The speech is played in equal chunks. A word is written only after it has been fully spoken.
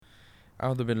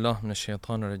أعوذ بالله من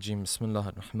الشيطان الرجيم بسم الله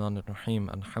الرحمن الرحيم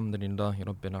الحمد لله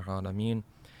رب العالمين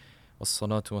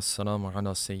والصلاة والسلام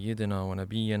على سيدنا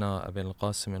ونبينا أبي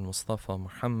القاسم المصطفى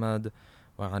محمد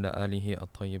وعلى آله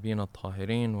الطيبين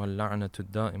الطاهرين واللعنة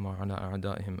الدائمة على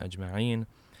أعدائهم أجمعين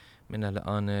من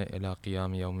الآن إلى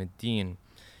قيام يوم الدين.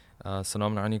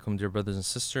 Assalamu alaikum, dear brothers and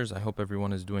sisters. I hope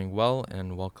everyone is doing well,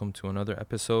 and welcome to another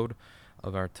episode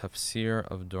of our Tafsir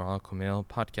of Dua Kumail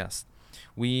podcast.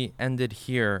 We ended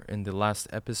here in the last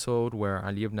episode where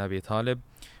Ali ibn Abi Talib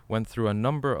went through a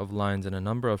number of lines and a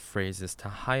number of phrases to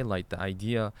highlight the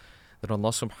idea that Allah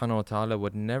subhanahu wa ta'ala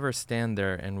would never stand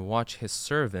there and watch his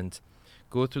servant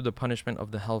go through the punishment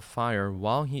of the hellfire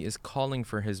while he is calling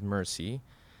for his mercy,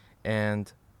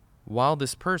 and while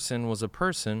this person was a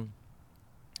person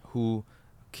who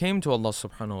came to Allah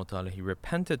subhanahu wa ta'ala, he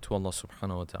repented to Allah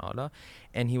subhanahu wa ta'ala,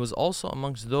 and he was also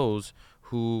amongst those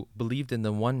who believed in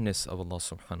the oneness of Allah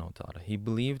subhanahu wa ta'ala. He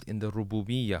believed in the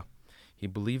rububiyyah. He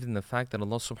believed in the fact that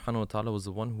Allah subhanahu wa ta'ala was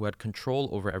the one who had control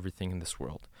over everything in this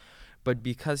world. But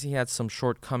because he had some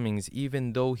shortcomings,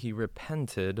 even though he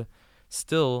repented,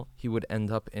 still he would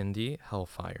end up in the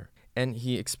hellfire. And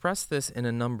he expressed this in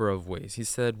a number of ways. He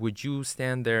said, would you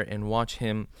stand there and watch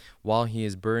him while he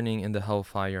is burning in the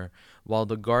hellfire, while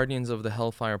the guardians of the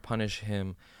hellfire punish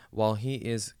him, while he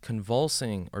is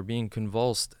convulsing or being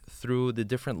convulsed through the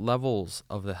different levels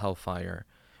of the hellfire?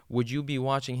 Would you be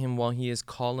watching him while he is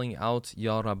calling out,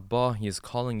 Ya Rabbah, he is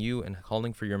calling you and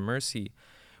calling for your mercy?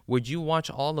 Would you watch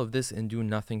all of this and do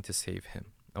nothing to save him?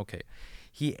 Okay.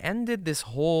 He ended this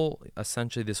whole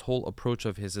approach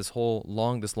of his, this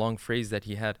long phrase that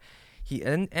he had. He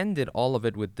ended all of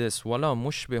it with this, وَلَا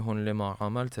مُشْبِهٌ لِمَا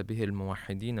عَمَلْتَ بِهِ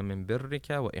الْمُوَحِّدِينَ مِنْ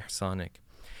بِرِّكَ وَإِحْسَانِكَ.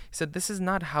 He said, this is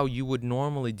not how you would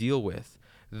normally deal with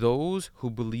those who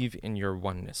believe in your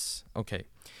oneness. Okay.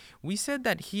 We said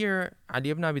that here, Ali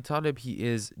ibn Abi Talib, he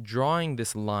is drawing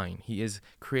this line. He is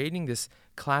creating this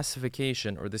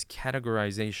classification or this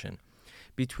categorization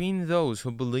between those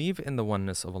who believe in the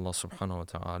oneness of Allah subhanahu wa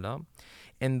ta'ala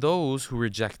and those who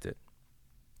reject it.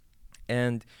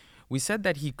 And we said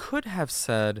that he could have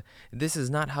said, this is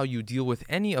not how you deal with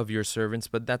any of your servants,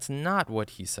 but that's not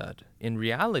what he said. In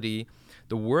reality,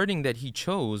 the wording that he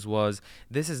chose was,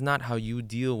 this is not how you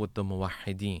deal with the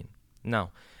muwahhideen.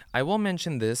 Now, I will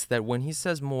mention this, that when he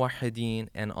says muwahhideen,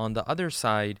 and on the other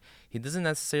side, he doesn't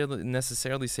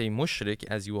necessarily say mushrik,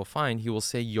 as you will find. He will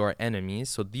say your enemies.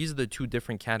 So these are the two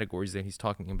different categories that he's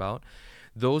talking about.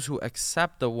 Those who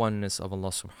accept the oneness of Allah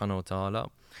subhanahu wa ta'ala,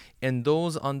 and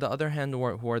those on the other hand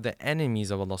who are the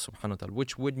enemies of Allah subhanahu wa ta'ala,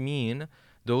 which would mean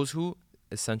those who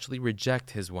essentially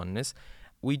reject his oneness.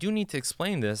 We do need to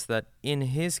explain this, that in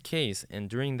his case and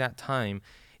during that time,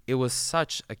 it was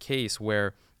such a case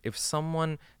where if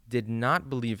someone did not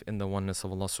believe in the oneness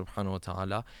of Allah subhanahu wa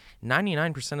ta'ala,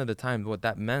 99% of the time what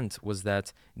that meant was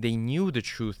that they knew the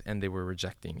truth and they were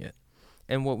rejecting it.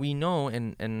 And what we know,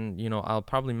 and I'll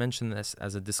probably mention this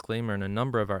as a disclaimer in a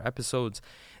number of our episodes,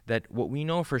 that what we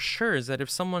know for sure is that if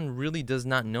someone really does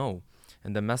not know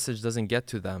and the message doesn't get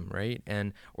to them, right?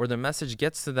 Or the message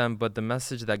gets to them, but the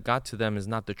message that got to them is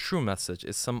not the true message,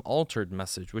 it's some altered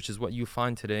message, which is what you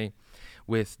find today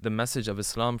with the message of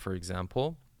Islam, for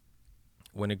example,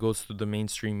 when it goes through the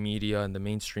mainstream media and the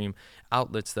mainstream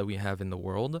outlets that we have in the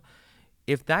world.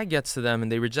 If that gets to them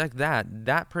and they reject that,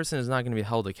 that person is not going to be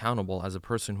held accountable as a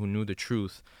person who knew the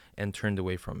truth and turned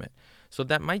away from it. So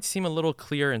that might seem a little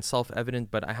clear and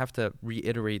self-evident, but I have to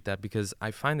reiterate that because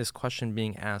I find this question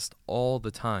being asked all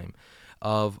the time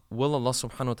of, will Allah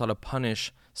subhanahu wa ta'ala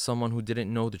punish someone who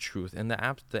didn't know the truth? And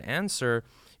the answer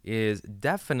is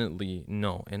definitely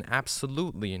no and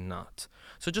absolutely not.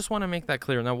 So just want to make that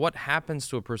clear. Now, what happens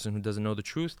to a person who doesn't know the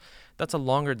truth? That's a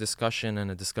longer discussion and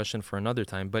a discussion for another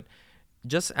time. But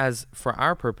just as for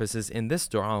our purposes in this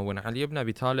dua, when Ali ibn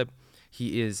Abi Talib,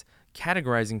 he is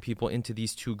categorizing people into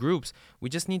these two groups, we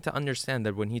just need to understand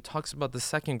that when he talks about the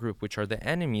second group, which are the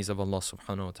enemies of Allah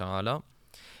subhanahu wa ta'ala,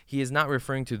 he is not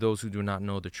referring to those who do not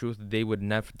know the truth. They would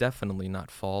definitely not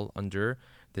fall under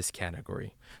this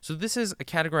category. So this is a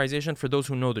categorization for those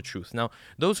who know the truth. Now,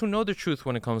 those who know the truth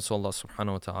when it comes to Allah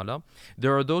subhanahu wa ta'ala,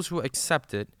 there are those who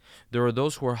accept it. There are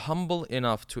those who are humble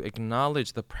enough to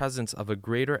acknowledge the presence of a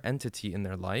greater entity in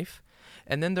their life.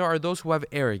 And then there are those who have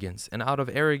arrogance. And out of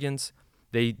arrogance,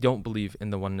 they don't believe in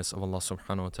the oneness of Allah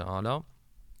subhanahu wa ta'ala.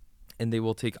 And they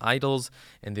will take idols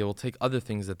and they will take other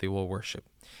things that they will worship.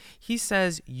 He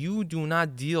says, you do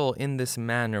not deal in this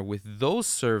manner with those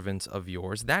servants of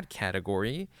yours, that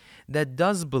category, that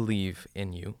does believe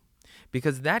in you.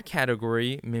 Because that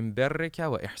category, min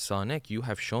birrika wa ihsanik, you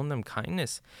have shown them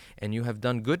kindness and you have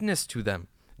done goodness to them.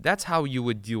 That's how you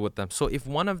would deal with them. So if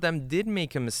one of them did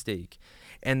make a mistake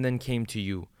and then came to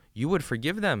you, you would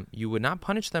forgive them. You would not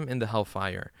punish them in the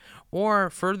hellfire. Or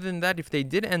further than that, if they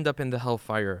did end up in the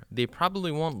hellfire, they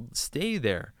probably won't stay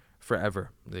there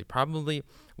forever. They probably,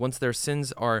 once their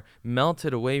sins are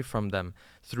melted away from them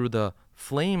through the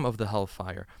flame of the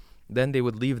hellfire, then they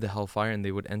would leave the hellfire and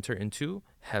they would enter into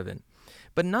heaven.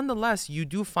 But nonetheless, you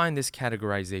do find this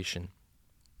categorization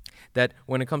that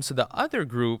when it comes to the other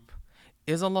group,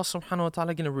 is Allah subhanahu wa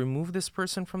ta'ala going to remove this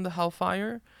person from the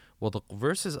hellfire? Well, the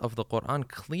verses of the Quran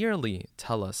clearly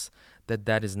tell us that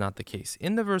that is not the case.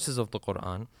 In the verses of the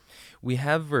Quran, we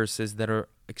have verses that are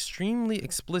extremely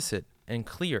explicit and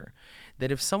clear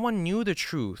that if someone knew the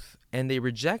truth and they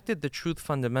rejected the truth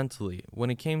fundamentally when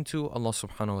it came to Allah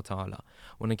subhanahu wa ta'ala,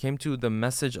 when it came to the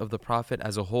message of the Prophet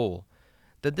as a whole,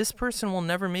 that this person will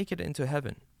never make it into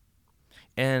heaven.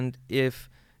 And if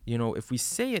we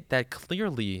say it that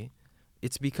clearly,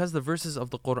 it's because the verses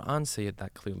of the Quran say it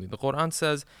that clearly. The Quran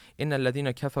says, إِنَّ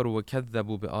الَّذِينَ كَفَرُوا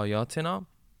وَكَذَّبُوا بِآيَاتِنَا,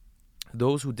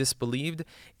 those who disbelieved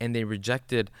and they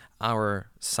rejected our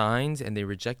signs and they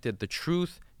rejected the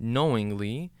truth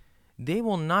knowingly, they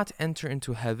will not enter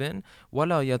into heaven.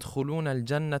 وَلَا يَدْخُلُونَ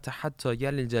الْجَنَّةَ حَتَّى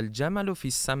يَلِجَ الْجَمَلُ فِي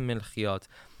السَّمِّ الْخِيَاطِ.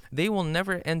 They will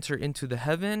never enter into the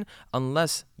heaven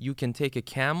unless you can take a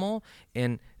camel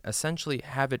and essentially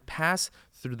have it pass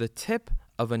through the tip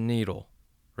of a needle,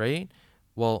 right?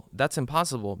 Well, that's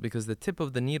impossible because the tip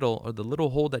of the needle, or the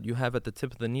little hole that you have at the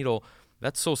tip of the needle,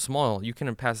 that's so small you can't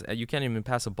even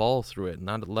pass a ball through it,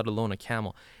 not let alone a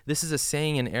camel. This is a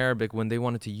saying in Arabic when they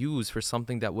wanted to use for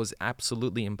something that was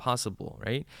absolutely impossible,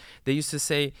 right? They used to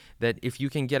say that if you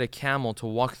can get a camel to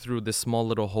walk through this small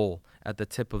little hole at the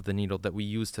tip of the needle that we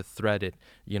use to thread it,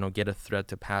 get a thread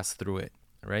to pass through it,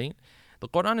 right? The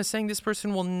Quran is saying this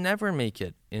person will never make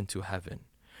it into heaven.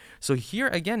 So here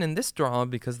again in this dua,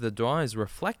 because the dua is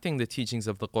reflecting the teachings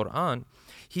of the Quran,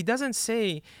 he doesn't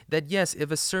say that yes, if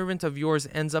a servant of yours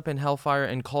ends up in hellfire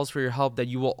and calls for your help, that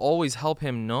you will always help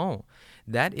him. No,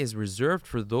 that is reserved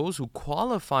for those who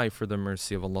qualify for the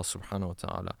mercy of Allah subhanahu wa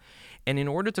ta'ala. And in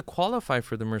order to qualify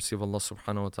for the mercy of Allah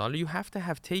subhanahu wa ta'ala, you have to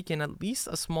have taken at least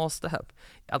a small step,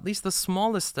 at least the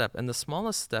smallest step. And the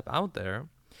smallest step out there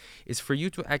is for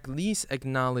you to at least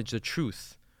acknowledge the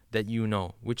truth that you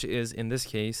know, which is in this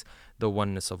case the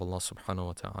oneness of Allah subhanahu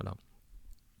wa ta'ala.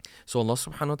 So Allah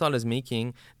subhanahu wa ta'ala is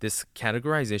making this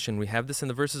categorization. We have this in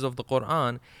the verses of the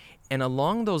Quran, and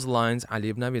along those lines Ali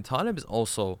ibn Abi Talib is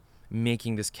also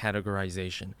making this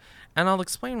categorization. And I'll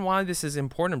explain why this is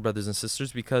important, brothers and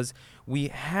sisters, because we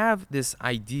have this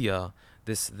idea,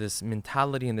 this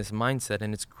mentality and this mindset,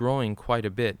 and it's growing quite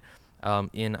a bit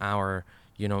in our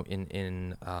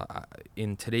in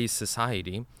today's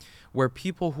society, where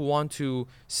people who want to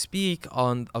speak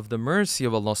of the mercy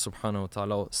of Allah subhanahu wa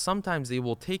ta'ala, sometimes they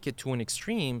will take it to an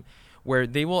extreme where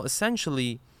they will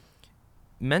essentially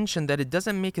mention that it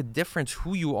doesn't make a difference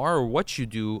who you are or what you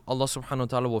do, Allah subhanahu wa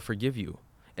ta'ala will forgive you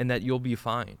and that you'll be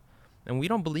fine. And we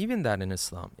don't believe in that in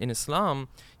Islam. In Islam,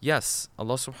 yes,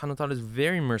 Allah subhanahu wa ta'ala is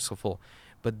very merciful,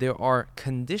 but there are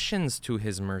conditions to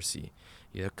His mercy.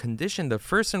 The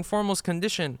first and foremost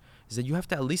condition is that you have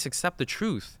to at least accept the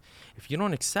truth. If you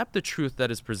don't accept the truth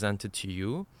that is presented to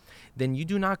you, then you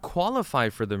do not qualify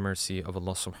for the mercy of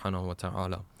Allah subhanahu wa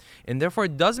ta'ala. And therefore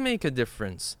it does make a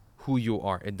difference who you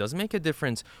are. It does make a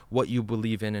difference what you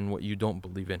believe in and what you don't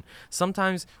believe in.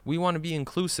 Sometimes we want to be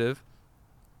inclusive,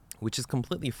 which is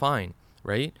completely fine,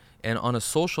 right? And on a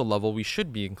social level, we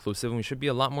should be inclusive, and we should be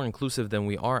a lot more inclusive than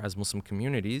we are as Muslim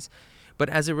communities. But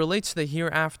as it relates to the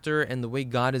hereafter and the way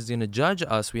God is going to judge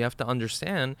us, we have to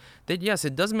understand that yes,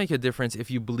 it does make a difference if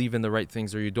you believe in the right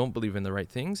things or you don't believe in the right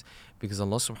things, because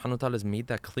Allah subhanahu wa ta'ala has made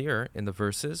that clear in the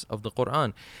verses of the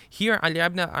Quran. Here, Ali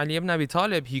ibn Abi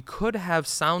Talib, he could have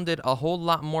sounded a whole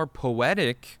lot more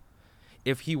poetic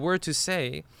if he were to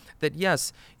say that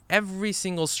yes, every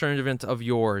single servant of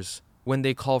yours, when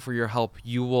they call for your help,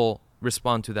 you will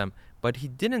respond to them. But he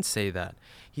didn't say that.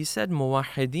 He said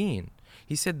muwahideen.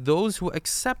 He said those who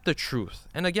accept the truth.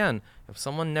 And again, if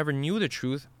someone never knew the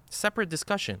truth, separate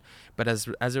discussion. But as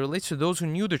it relates to those who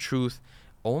knew the truth,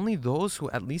 only those who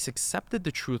at least accepted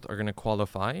the truth are going to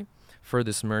qualify for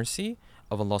this mercy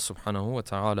of Allah subhanahu wa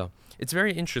ta'ala. It's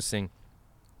very interesting.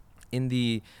 In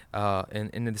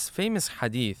this famous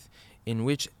hadith in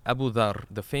which Abu Dhar,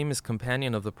 the famous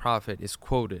companion of the Prophet, is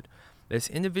quoted, this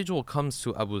individual comes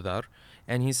to Abu Dhar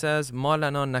and he says, مَا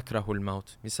لَنَا نَكْرَهُ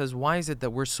الْمَوْتِ. He says, why is it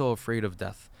that we're so afraid of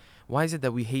death? Why is it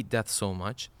that we hate death so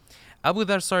much? Abu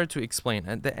Dhar started to explain.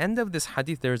 At the end of this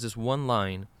hadith, there's this one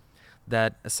line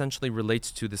that essentially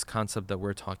relates to this concept that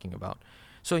we're talking about.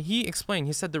 So he explained,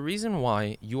 he said, the reason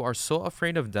why you are so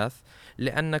afraid of death,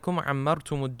 لأنكم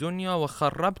عمرتم الدنيا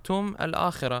وخربتم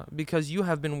الآخرة, because you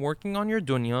have been working on your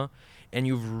dunya and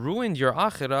you've ruined your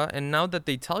akhirah, and now that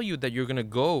they tell you that you're going to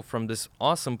go from this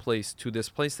awesome place to this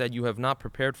place that you have not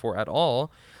prepared for at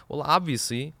all, well,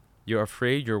 obviously, you're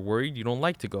afraid, you're worried, you don't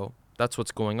like to go. That's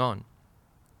what's going on.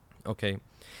 Okay.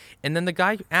 And then the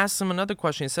guy asked him another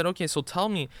question. He said, okay, so tell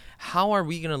me, how are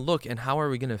we going to look and how are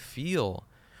we going to feel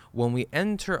when we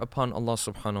enter upon Allah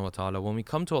subhanahu wa ta'ala, when we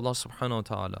come to Allah subhanahu wa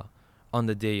ta'ala on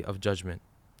the day of judgment?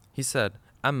 He said,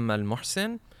 أَمَّا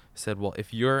الْمُحْسِنِ, he said, well,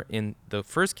 if you're in the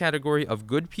first category of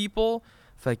good people,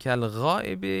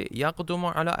 فَكَالْغَائِبِ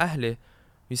يَقْدُمُ عَلَى أَهْلِهِ,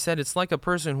 he said, it's like a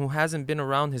person who hasn't been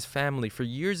around his family for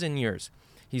years and years.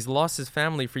 He's lost his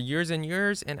family for years and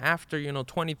years, and after,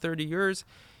 20, 30 years,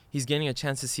 he's getting a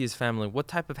chance to see his family. What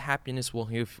type of happiness will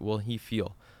he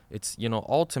feel? It's,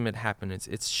 ultimate happiness.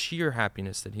 It's sheer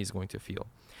happiness that he's going to feel.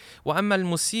 وَأَمَّا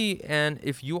الْمُسِيء, and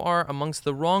if you are amongst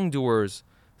the wrongdoers,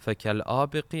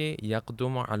 فَكَالْآبِقِ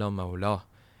يَقْدُمُ عَلَى مَوْلَاهِ,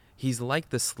 he's like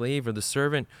the slave or the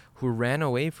servant who ran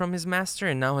away from his master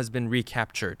and now has been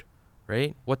recaptured,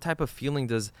 right? What type of feeling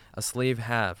does a slave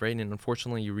have, right? And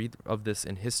unfortunately, you read of this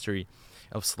in history,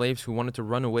 of slaves who wanted to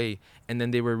run away and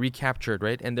then they were recaptured,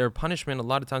 right? And their punishment a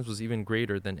lot of times was even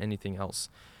greater than anything else.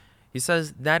 He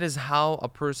says that is how a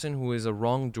person who is a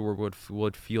wrongdoer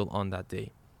would feel on that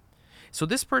day. So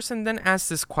this person then asks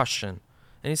this question,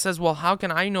 and he says, well, how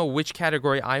can I know which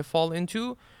category I fall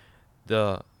into?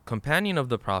 The companion of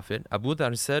the Prophet, Abu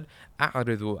Dhar, said,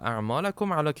 أَعْرِضُوا أَعْمَالَكُمْ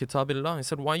عَلَى كِتَابِ اللَّهِ. He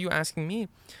said, why are you asking me?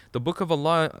 The book of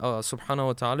Allah subhanahu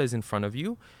wa ta'ala is in front of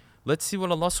you. Let's see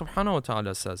what Allah subhanahu wa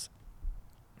ta'ala says.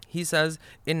 He says,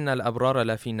 إِنَّ الْأَبْرَارَ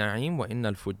لَفِي نَعِيمٍ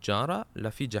وَإِنَّ الْفُجَّارَ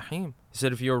لَفِي جَحِيمٍ. He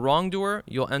said, if you're a wrongdoer,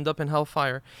 you'll end up in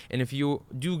hellfire. And if you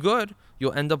do good,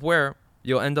 you'll end up where?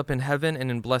 You'll end up in heaven and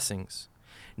in blessings.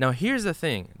 Now, here's the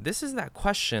thing. This is that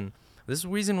question. This is the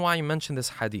reason why I mentioned this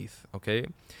hadith, okay?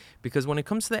 Because when it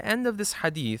comes to the end of this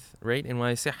hadith, right? And when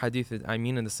I say hadith, I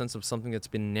mean in the sense of something that's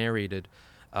been narrated.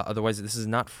 Otherwise, this is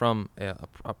not from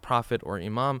a prophet or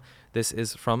imam. This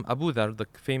is from Abu Dhar, the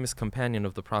famous companion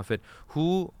of the Prophet,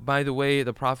 who, by the way,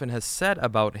 the Prophet has said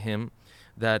about him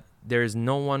that there is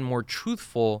no one more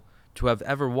truthful to have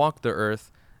ever walked the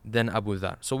earth than Abu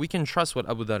Dhar. So we can trust what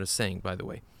Abu Dhar is saying, by the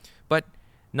way. But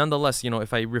nonetheless,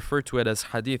 if I refer to it as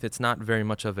hadith, it's not very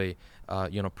much of a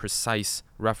precise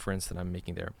reference that I'm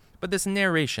making there. But this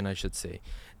narration, I should say,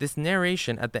 this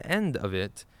narration at the end of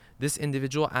it, this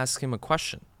individual asks him a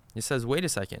question. He says, wait a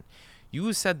second.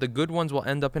 You said the good ones will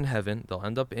end up in heaven. They'll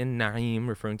end up in na'im,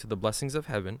 referring to the blessings of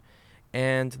heaven.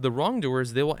 And the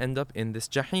wrongdoers, they will end up in this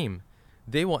jahim.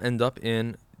 They will end up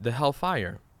in the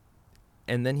hellfire.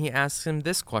 And then he asks him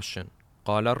this question.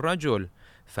 قَالَ الرَّجُلُ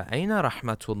فَأَيْنَ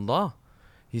رَحْمَةُ اللَّهِ.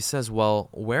 He says, well,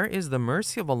 where is the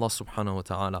mercy of Allah subhanahu wa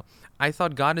ta'ala? I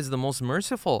thought God is the most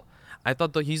merciful. I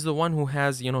thought that he's the one who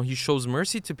has, he shows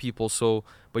mercy to people. So,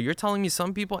 but you're telling me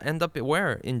some people end up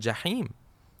where? In Jahim.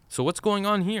 So what's going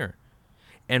on here?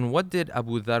 And what did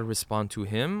Abu Dhar respond to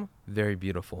him? Very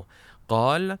beautiful.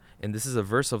 قال, and this is a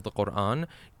verse of the Quran,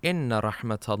 إِنَّ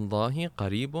رَحْمَةَ اللَّهِ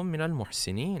قَرِيبٌ مِنَ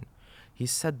الْمُحْسِنِينَ. He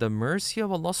said the mercy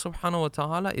of Allah subhanahu wa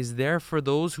ta'ala is there for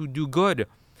those who do good.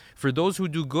 For those who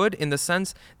do good in the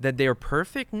sense that they are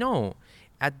perfect? No.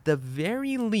 At the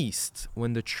very least,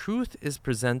 when the truth is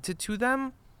presented to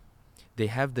them, they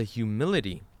have the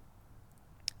humility,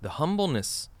 the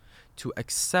humbleness to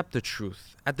accept the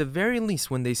truth. At the very least,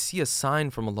 when they see a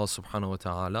sign from Allah subhanahu wa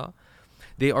ta'ala,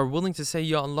 they are willing to say,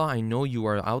 Ya Allah, I know you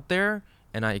are out there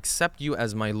and I accept you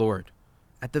as my Lord.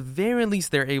 At the very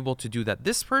least, they're able to do that.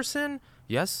 This person,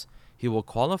 yes, he will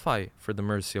qualify for the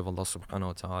mercy of Allah subhanahu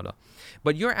wa ta'ala.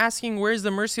 But you're asking, where is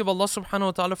the mercy of Allah subhanahu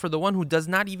wa ta'ala for the one who does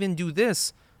not even do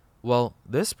this? Well,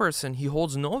 this person, he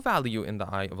holds no value in the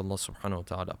eye of Allah subhanahu wa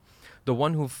ta'ala. The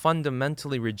one who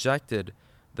fundamentally rejected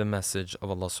the message of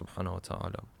Allah subhanahu wa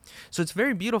ta'ala. So it's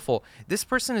very beautiful. This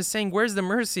person is saying, where's the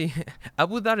mercy?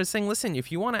 Abu Dhar is saying, listen,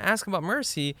 if you want to ask about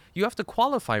mercy, you have to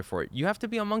qualify for it. You have to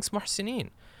be amongst muhsineen.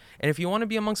 And if you want to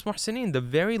be amongst muhsineen, the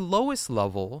very lowest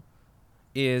level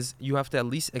is you have to at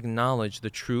least acknowledge the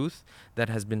truth that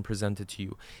has been presented to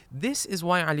you. This is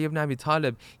why Ali ibn Abi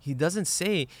Talib, he doesn't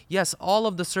say, yes, all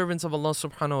of the servants of Allah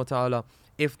subhanahu wa ta'ala,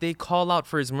 if they call out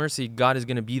for his mercy, God is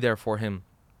going to be there for him.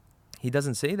 He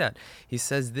doesn't say that. He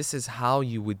says this is how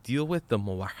you would deal with the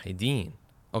muwahhideen.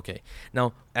 Okay,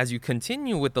 now as you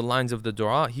continue with the lines of the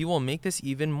dua, he will make this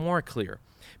even more clear.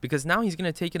 Because now he's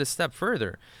going to take it a step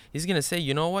further. He's going to say,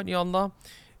 you know what, Ya Allah,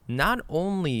 not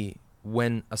only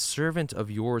when a servant of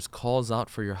yours calls out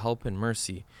for your help and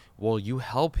mercy, will you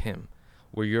help him?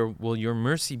 Will your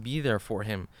mercy be there for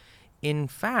him? In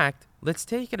fact, let's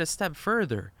take it a step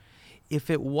further. If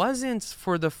it wasn't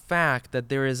for the fact that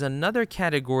there is another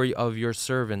category of your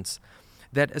servants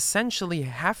that essentially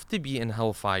have to be in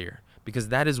hellfire, because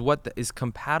that is what is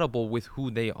compatible with who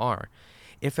they are.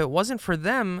 If it wasn't for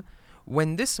them,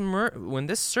 when this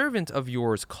servant of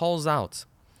yours calls out,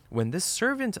 when this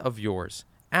servant of yours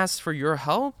asks for your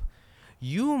help,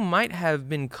 you might have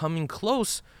been coming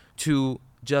close to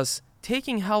just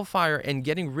taking hellfire and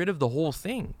getting rid of the whole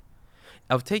thing,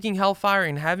 of taking hellfire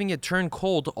and having it turn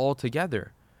cold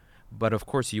altogether. But of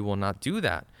course you will not do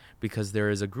that, because there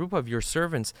is a group of your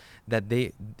servants that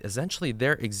they essentially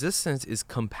their existence is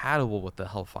compatible with the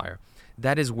hellfire.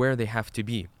 That is where they have to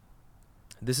be.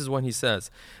 This is what he says.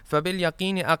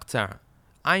 فَبِالْيَقِينِ أَقْتَعْ,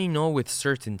 I know with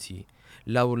certainty,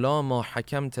 لَوْلَا مَا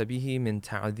حَكَمْتَ بِهِ مِنْ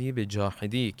تَعْذِيبِ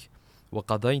جَاحِدِيكَ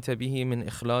وَقَضَيْتَ بِهِ مِنْ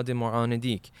إِخْلَادِ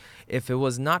مُعَانِدِيكَ. If it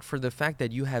was not for the fact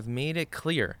that you have made it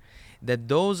clear that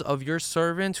those of your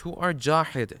servants who are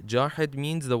jahid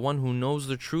means the one who knows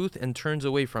the truth and turns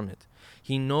away from it.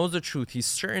 He knows the truth, he's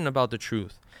certain about the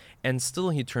truth, and still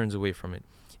he turns away from it.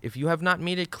 If you have not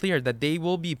made it clear that they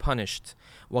will be punished,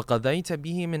 وَقَضَيْتَ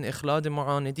بِهِ مِنْ إِخْلَادِ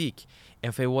مُعَانِدِيكَ,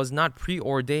 if it was not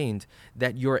preordained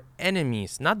that your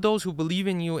enemies, not those who believe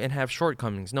in you and have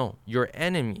shortcomings, no, your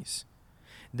enemies,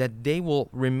 that they will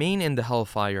remain in the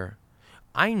hellfire,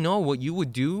 I know what you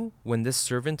would do when this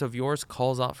servant of yours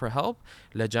calls out for help.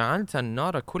 لَجَعَلْتَ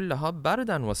النَّارَ كُلَّهَا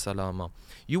بَرْدًا وَسَلَامًا.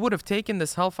 You would have taken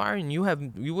this hellfire and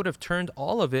you would have turned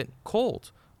all of it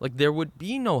cold. Like there would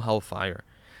be no hellfire.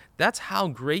 That's how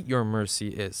great your mercy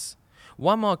is.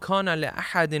 وَمَا كَانَ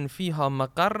لِأَحَدٍ فِيهَا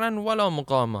مَقَرًّا وَلَا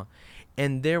مُقَامًا.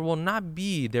 And there would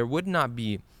not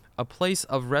be a place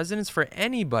of residence for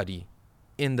anybody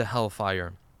in the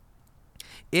hellfire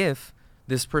if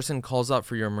this person calls out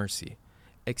for your mercy,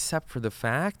 except for the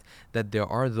fact that there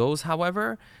are those,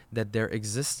 however, that their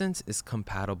existence is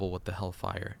compatible with the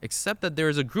hellfire, except that there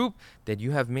is a group that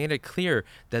you have made it clear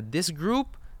that this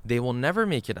group, they will never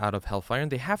make it out of hellfire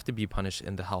and they have to be punished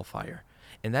in the hellfire.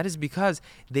 And that is because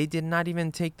they did not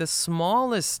even take the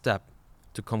smallest step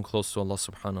to come close to Allah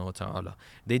subhanahu wa ta'ala.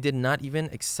 They did not even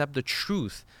accept the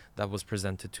truth that was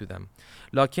presented to them.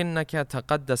 لَكِنَّكَ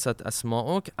تَقَدَّسَتْ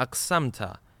أَسْمَاؤُكَ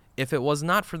أَقْسَمْتَ. If it was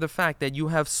not for the fact that you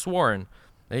have sworn,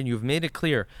 and you've made it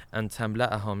clear, أَن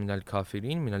تَمْلَأَهَا مِنَ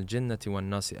الْكَافِرِينَ مِنَ الْجِنَّةِ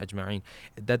وَالنَّاسِ أَجْمَعِينَ,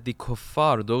 that the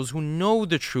kuffar, those who know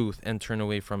the truth and turn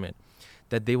away from it,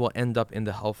 that they will end up in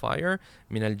the hellfire,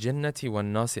 min al-jinnati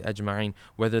wan-nasi ajma'in,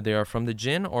 whether they are from the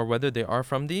jinn or whether they are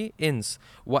from the ins.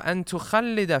 وَأَن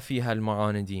تُخَلِّدَ فِيهَا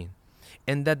الْمُعَانِدِينَ,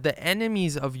 and that the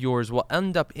enemies of yours will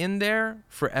end up in there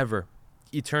forever,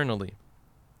 eternally.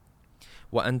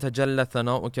 وَأَن تَجَلَّ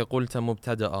ثَنَاؤُكَ قُلْتَ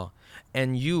مُبْتَدَأً,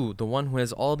 and you, the one who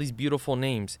has all these beautiful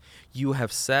names, you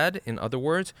have said, in other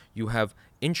words, you have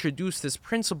introduced this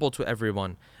principle to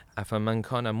everyone. أَفَمَنْ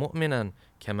كَانَ مُؤْمِنًا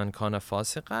كَمَنْ كَانَ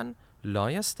فَاسِقًا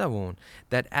لَا يَسْتَوُونَ,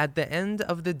 that at the end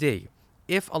of the day,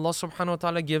 if Allah subhanahu wa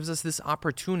ta'ala gives us this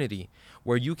opportunity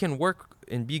where you can work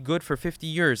and be good for 50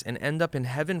 years and end up in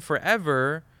heaven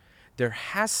forever, there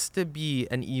has to be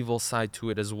an evil side to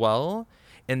it as well.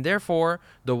 And therefore,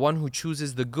 the one who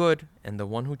chooses the good and the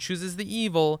one who chooses the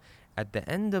evil, at the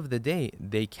end of the day,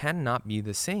 they cannot be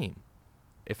the same.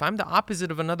 If I'm the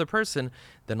opposite of another person,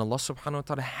 then Allah subhanahu wa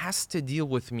ta'ala has to deal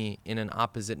with me in an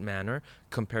opposite manner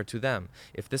compared to them.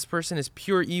 If this person is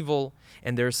pure evil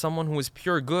and there is someone who is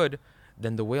pure good,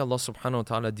 then the way Allah subhanahu wa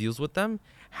ta'ala deals with them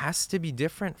has to be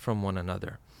different from one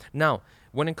another. Now,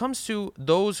 when it comes to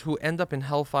those who end up in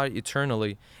hellfire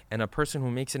eternally and a person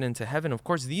who makes it into heaven, of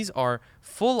course, these are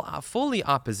fully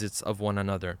opposites of one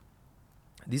another.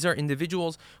 These are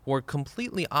individuals who are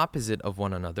completely opposite of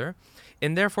one another.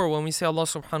 And therefore, when we say Allah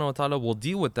subhanahu wa ta'ala will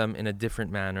deal with them in a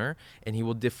different manner and He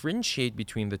will differentiate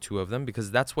between the two of them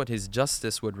because that's what His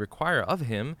justice would require of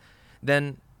Him,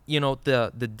 then,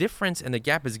 the difference and the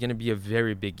gap is going to be a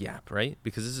very big gap, right?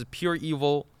 Because this is pure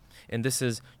evil and this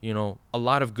is, a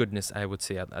lot of goodness, I would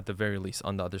say, at the very least,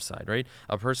 on the other side, right?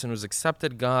 A person who's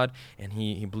accepted God and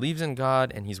he believes in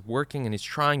God and he's working and he's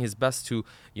trying his best to,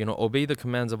 obey the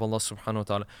commands of Allah subhanahu wa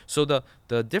ta'ala. So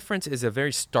the difference is a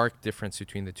very stark difference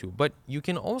between the two. But you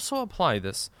can also apply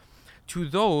this to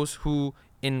those who,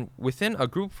 within a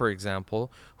group, for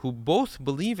example, who both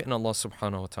believe in Allah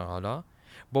subhanahu wa ta'ala,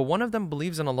 but one of them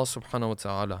believes in Allah subhanahu wa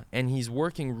ta'ala and he's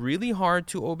working really hard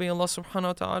to obey Allah subhanahu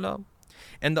wa ta'ala.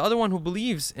 And the other one who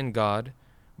believes in God,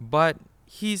 but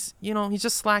he's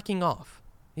just slacking off.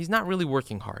 He's not really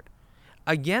working hard.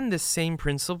 Again, the same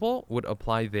principle would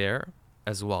apply there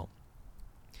as well.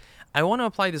 I want to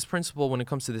apply this principle when it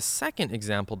comes to the second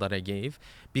example that I gave,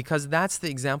 because that's the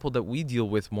example that we deal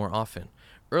with more often.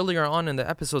 Earlier on in the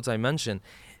episodes I mentioned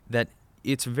that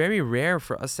it's very rare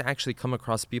for us to actually come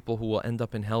across people who will end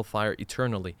up in hellfire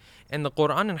eternally. And the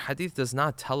Quran and Hadith does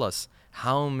not tell us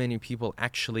how many people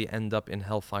actually end up in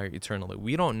hellfire eternally.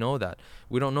 We don't know that.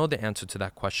 We don't know the answer to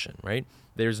that question, right?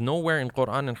 There's nowhere in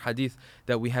Quran and Hadith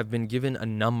that we have been given a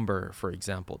number, for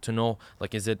example, to know,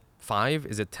 like, is it 5?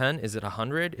 Is it 10? Is it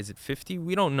 100? Is it 50?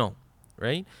 We don't know,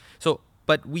 right? So,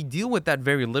 but we deal with that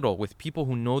very little with people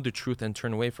who know the truth and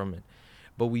turn away from it.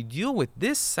 But we deal with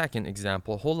this second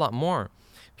example a whole lot more.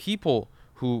 People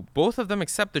who both of them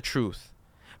accept the truth,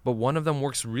 but one of them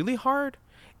works really hard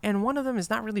and one of them is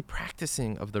not really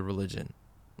practicing of the religion.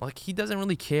 Like, he doesn't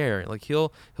really care. Like,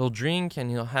 he'll drink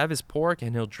and he'll have his pork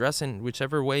and he'll dress in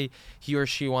whichever way he or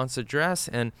she wants to dress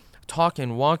and talk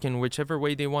and walk in whichever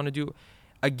way they want to do.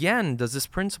 Again, does this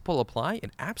principle apply?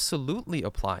 It absolutely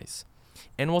applies.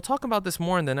 And we'll talk about this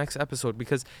more in the next episode,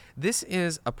 because this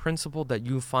is a principle that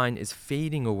you find is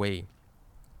fading away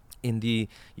in the,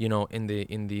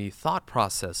 in the thought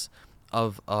process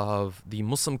of the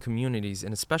Muslim communities,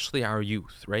 and especially our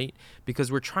youth, right?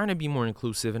 Because we're trying to be more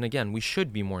inclusive, and again, we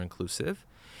should be more inclusive.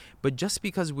 But just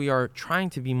because we are trying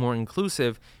to be more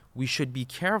inclusive, we should be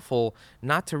careful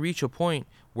not to reach a point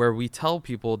where we tell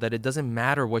people that it doesn't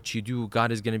matter what you do,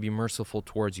 God is going to be merciful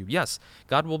towards you. Yes,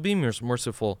 God will be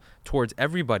merciful towards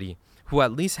everybody who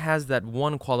at least has that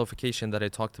one qualification that I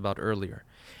talked about earlier.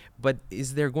 But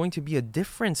is there going to be a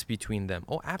difference between them?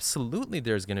 Oh, absolutely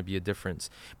there's going to be a difference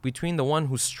between the one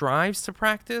who strives to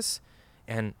practice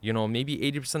and, maybe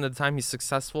 80% of the time he's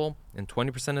successful and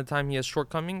 20% of the time he has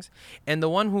shortcomings, and the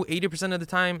one who 80% of the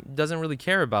time doesn't really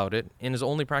care about it and is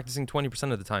only practicing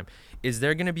 20% of the time. Is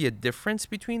there going to be a difference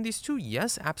between these two?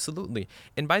 Yes, absolutely.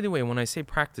 And by the way, when I say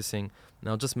practicing, and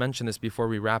I'll just mention this before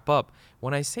we wrap up,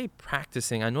 when I say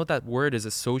practicing, I know that word is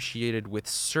associated with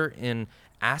certain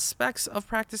aspects of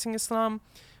practicing Islam.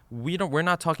 We're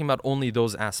not talking about only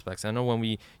those aspects. I know when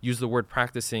we use the word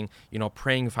practicing,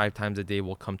 praying 5 times a day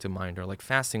will come to mind, or like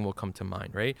fasting will come to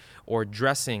mind, right? Or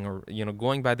dressing, or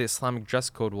going by the Islamic dress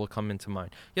code will come into mind.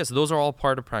 Yes, those are all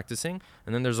part of practicing.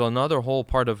 And then there's another whole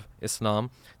part of Islam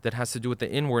that has to do with the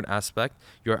inward aspect,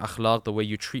 your akhlaq, the way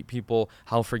you treat people,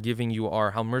 how forgiving you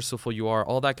are, how merciful you are,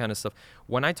 all that kind of stuff.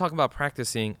 When I talk about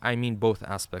practicing, I mean both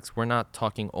aspects. We're not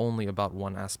talking only about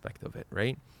one aspect of it,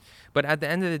 right? But at the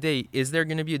end of the day, is there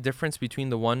going to be a difference between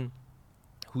the one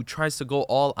who tries to go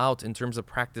all out in terms of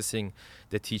practicing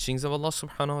the teachings of Allah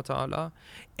subhanahu wa ta'ala,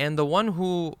 and the one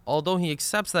who, although he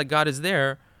accepts that God is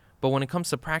there, but when it comes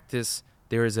to practice,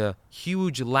 there is a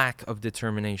huge lack of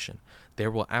determination?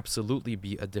 There will absolutely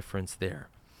be a difference there.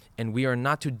 And we are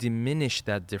not to diminish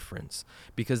that difference,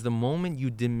 because the moment you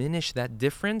diminish that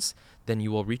difference, then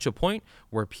you will reach a point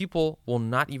where people will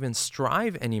not even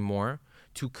strive anymore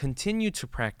to continue to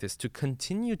practice, to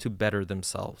continue to better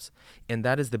themselves. And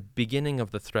that is the beginning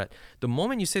of the threat. The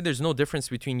moment you say there's no difference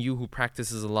between you who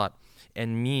practices a lot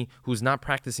and me who's not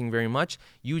practicing very much,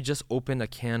 you just open a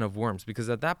can of worms, because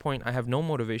at that point I have no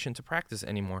motivation to practice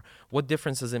anymore. What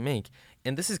difference does it make?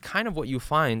 And this is kind of what you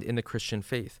find in the Christian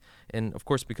faith. And of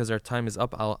course, because our time is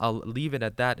up, I'll leave it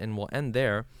at that and we'll end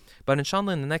there. But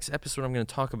inshallah, in the next episode, I'm going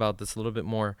to talk about this a little bit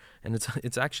more. And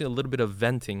it's actually a little bit of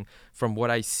venting from what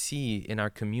I see in our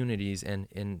communities and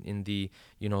in the,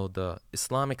 the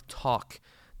Islamic talk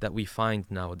that we find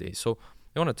nowadays. So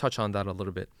I want to touch on that a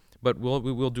little bit. But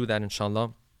we will do that,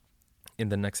 inshallah, in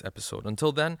the next episode.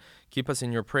 Until then, keep us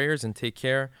in your prayers and take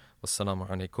care. Wassalamu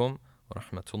alaikum wa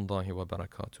rahmatullahi wa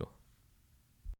barakatuh.